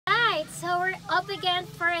so we're up again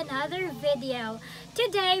for another video.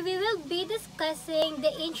 Today we will be discussing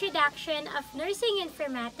the introduction of nursing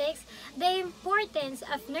informatics, the importance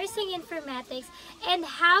of nursing informatics, and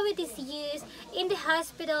how it is used in the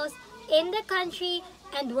hospitals in the country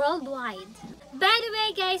and worldwide. By the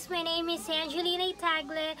way guys, my name is Angelene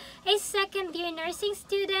Tagle, a second-year nursing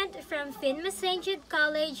student from Phinma St. Jude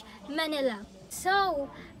College, Manila.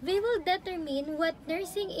 So, we will determine what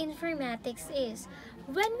nursing informatics is.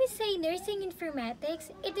 When we say nursing informatics,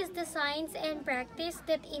 it is the science and practice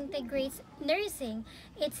that integrates nursing,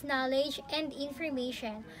 its knowledge and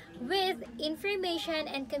information, with information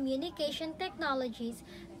and communication technologies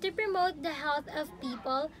to promote the health of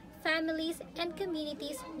people, families, and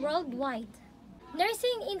communities worldwide.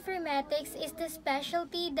 Nursing informatics is the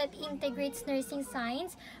specialty that integrates nursing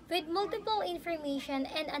science with multiple information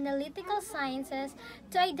and analytical sciences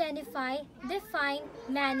to identify, define,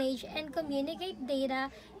 manage, and communicate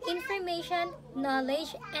data, information,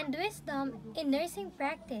 knowledge, and wisdom in nursing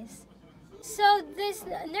practice. So, this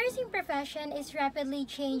nursing profession is rapidly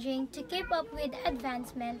changing to keep up with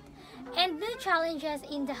advancement and new challenges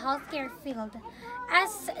in the healthcare field.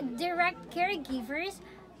 As direct caregivers,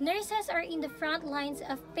 nurses are in the front lines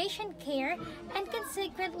of patient care and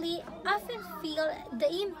consequently often feel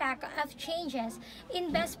the impact of changes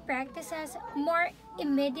in best practices more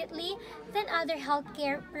immediately than other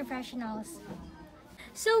healthcare professionals.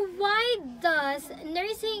 So why does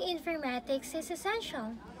nursing informatics is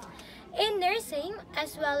essential? In nursing,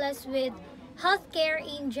 as well as with healthcare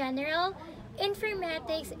in general,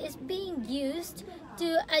 informatics is being used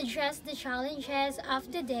to address the challenges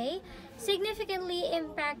of the day, significantly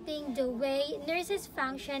impacting the way nurses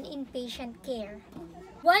function in patient care.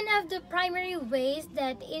 One of the primary ways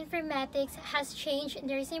that informatics has changed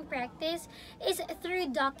nursing practice is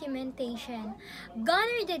through documentation. Gone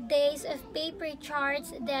are the days of paper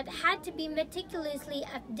charts that had to be meticulously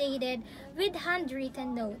updated with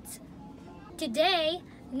handwritten notes. Today,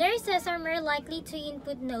 nurses are more likely to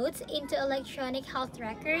input notes into electronic health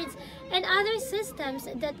records and other systems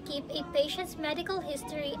that keep a patient's medical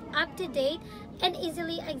history up to date and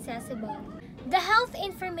easily accessible. The Health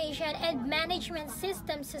Information and Management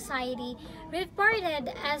Systems Society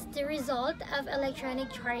reported as the result of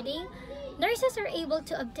electronic charting, nurses are able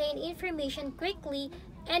to obtain information quickly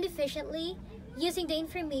and efficiently, using the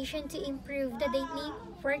information to improve the daily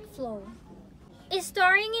workflow.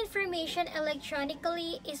 Storing information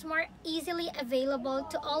electronically is more easily available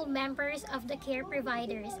to all members of the care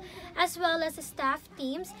providers, as well as staff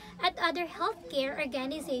teams at other healthcare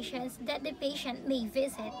organizations that the patient may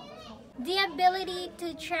visit. The ability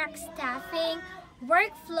to track staffing,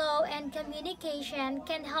 workflow, and communication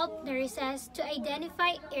can help nurses to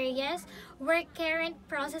identify areas where current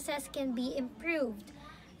processes can be improved.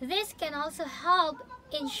 This can also help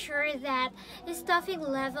ensure that staffing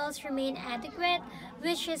levels remain adequate,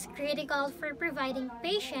 which is critical for providing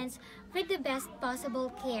patients with the best possible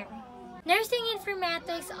care. Nursing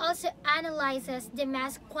informatics also analyzes the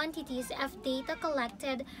mass quantities of data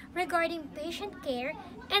collected regarding patient care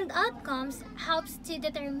and outcomes, helps to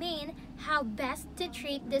determine how best to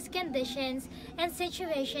treat these conditions and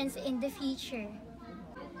situations in the future.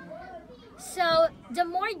 So, the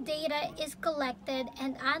more data is collected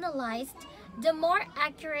and analyzed, the more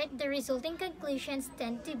accurate the resulting conclusions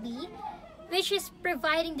tend to be, which is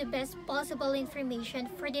providing the best possible information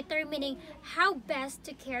for determining how best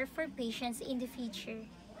to care for patients in the future.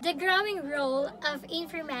 The growing role of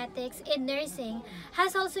informatics in nursing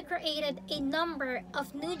has also created a number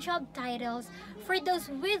of new job titles for those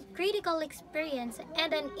with critical experience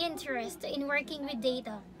and an interest in working with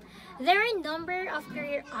data. There are a number of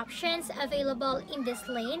career options available in this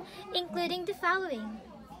lane, including the following: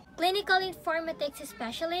 Clinical Informatics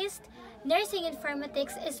Specialist, Nursing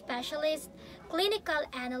Informatics Specialist, Clinical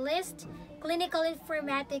Analyst, Clinical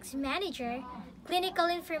Informatics Manager, Clinical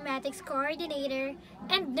Informatics Coordinator,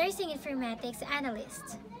 and Nursing Informatics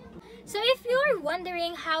Analyst. So if you are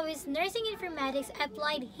wondering how is nursing informatics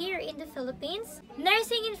applied here in the Philippines,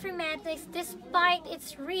 nursing informatics, despite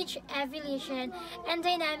its rich evolution and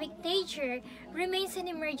dynamic nature, remains an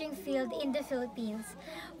emerging field in the Philippines.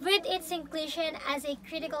 With its inclusion as a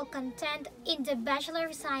critical content in the Bachelor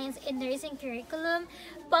of Science in Nursing curriculum,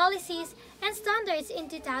 policies, and standards in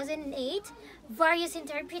 2008, various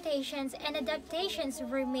interpretations and adaptations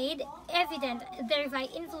were made evident, thereby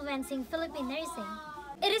influencing Philippine nursing.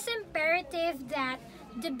 It is imperative that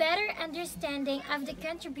the better understanding of the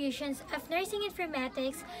contributions of nursing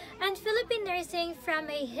informatics and Philippine nursing from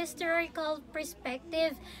a historical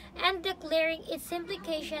perspective and declaring its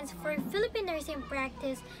implications for Philippine nursing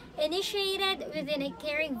practice initiated within a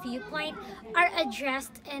caring viewpoint are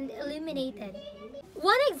addressed and illuminated.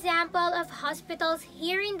 One example of hospitals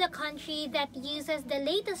here in the country that uses the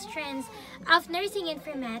latest trends of nursing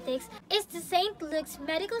informatics is the St. Luke's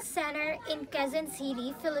Medical Center in Quezon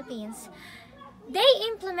City, Philippines. They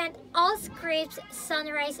implement Allscripts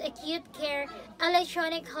Sunrise Acute Care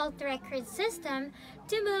electronic health record system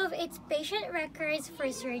to move its patient records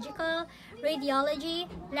for surgical, radiology,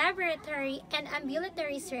 laboratory, and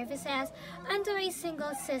ambulatory services onto a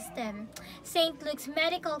single system. St. Luke's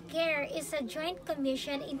Medical Care is a Joint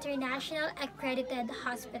Commission International accredited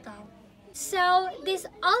hospital. So, this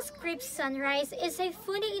Allscripts Sunrise is a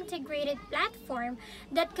fully integrated platform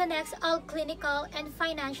that connects all clinical and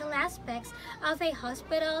financial aspects of a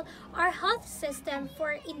hospital or health system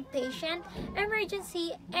for inpatient,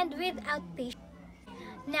 emergency, and with outpatient.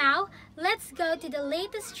 Now, let's go to the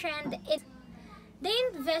latest trend. The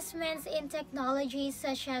investments in technologies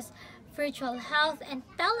such as virtual health and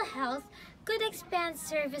telehealth could expand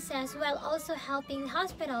services while also helping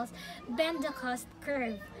hospitals bend the cost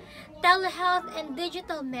curve. Telehealth and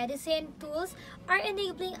digital medicine tools are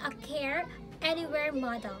enabling a care anywhere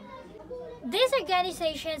model. These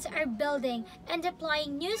organizations are building and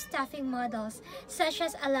deploying new staffing models, such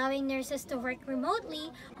as allowing nurses to work remotely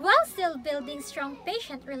while still building strong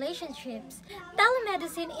patient relationships.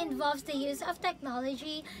 Telemedicine involves the use of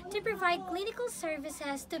technology to provide clinical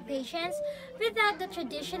services to patients without the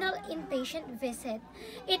traditional inpatient visit.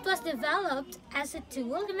 It was developed as a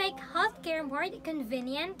tool to make healthcare more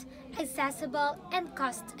convenient, accessible, and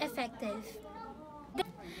cost-effective.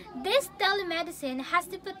 This telemedicine has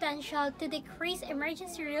the potential to decrease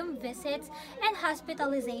emergency room visits and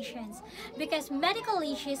hospitalizations because medical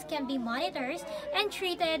issues can be monitored and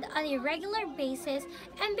treated on a regular basis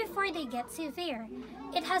and before they get severe.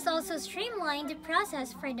 It has also streamlined the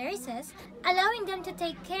process for nurses, allowing them to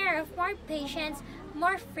take care of more patients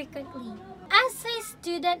more frequently. As a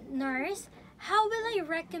student nurse, how will I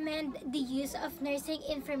recommend the use of nursing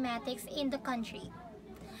informatics in the country?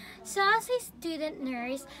 So as a student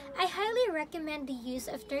nurse, I highly recommend the use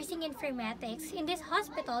of nursing informatics in these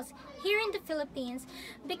hospitals here in the Philippines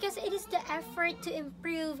because it is the effort to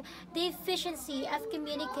improve the efficiency of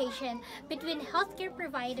communication between healthcare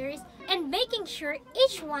providers and making sure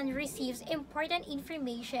each one receives important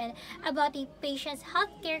information about the patient's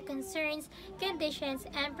healthcare concerns, conditions,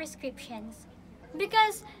 and prescriptions.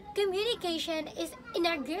 Because communication is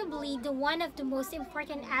inarguably one of the most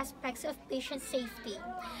important aspects of patient safety.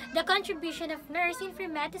 The contribution of nurse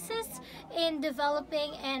informaticists in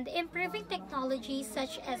developing and improving technologies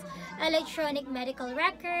such as electronic medical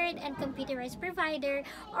record and computerized provider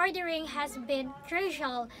ordering has been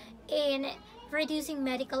crucial in reducing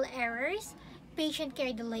medical errors, patient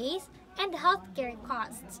care delays, and healthcare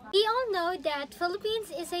costs. We all know that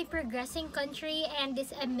Philippines is a progressing country and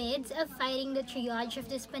is amidst of fighting the triage of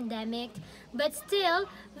this pandemic, but still,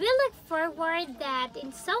 we look forward that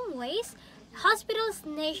in some ways, hospitals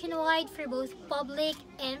nationwide for both public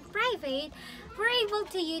and private were able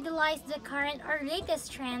to utilize the current or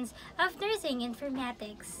latest trends of nursing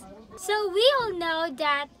informatics. So we all know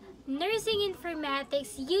that nursing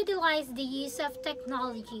informatics utilize the use of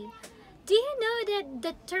technology. Do you know that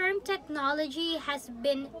the term technology has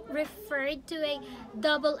been referred to a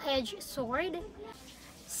double-edged sword?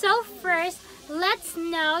 So first, let's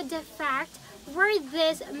know the fact where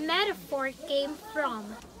this metaphor came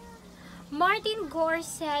from. Martin Gore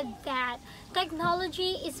said that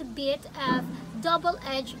technology is a bit of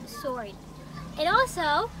double-edged sword. And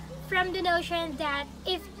also, from the notion that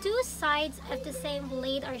if two sides of the same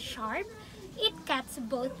blade are sharp, it cuts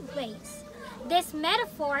both ways. This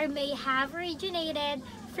metaphor may have originated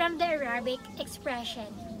from the Arabic expression.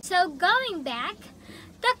 So going back,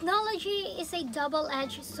 technology is a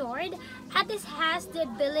double-edged sword as it has the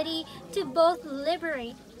ability to both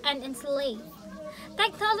liberate and enslave.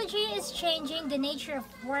 Technology is changing the nature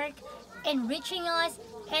of work, enriching us,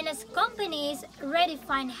 and as companies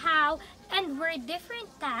redefine how and where different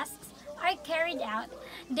tasks are carried out,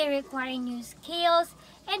 they require new skills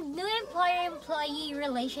and new employer-employee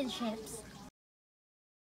relationships.